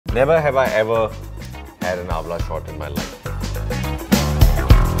Never have I ever had an Amla shot in my life.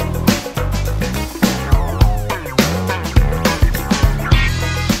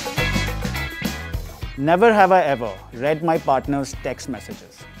 Never have I ever read my partner's text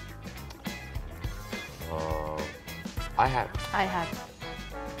messages. I have. I have.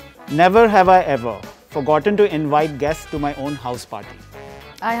 Never have I ever forgotten to invite guests to my own house party.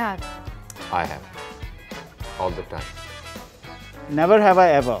 I have. I have. All the time. Never have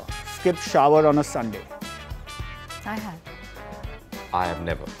I ever skipped shower on a Sunday. I have. I have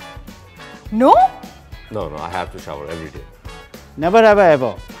never. No? No, I have to shower every day. Never have I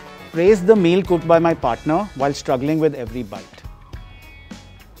ever praised the meal cooked by my partner while struggling with every bite.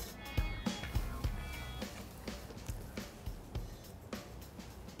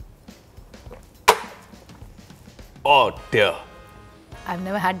 Oh dear. I've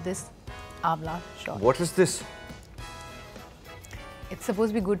never had this Amla shot. What is this? It's supposed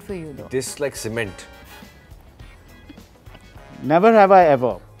to be good for you though. This like cement. Never have I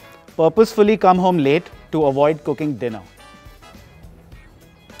ever purposefully come home late to avoid cooking dinner.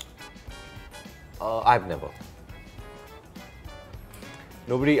 I've never.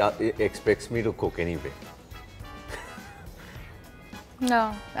 Nobody expects me to cook anyway.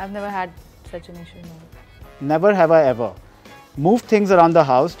 No, I've never had such an issue. No. Never have I ever moved things around the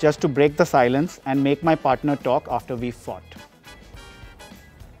house just to break the silence and make my partner talk after we fought.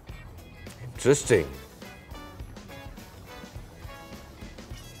 Interesting.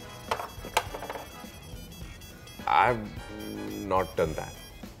 I've not done that.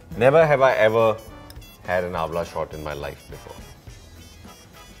 Never have I ever had an Amla shot in my life before.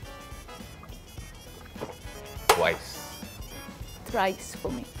 Twice. Thrice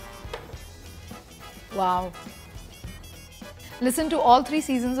for me. Wow. Listen to all 3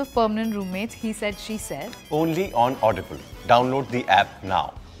 seasons of Permanent Roommates, He Said, She Said. Only on Audible. Download the app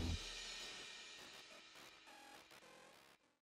now.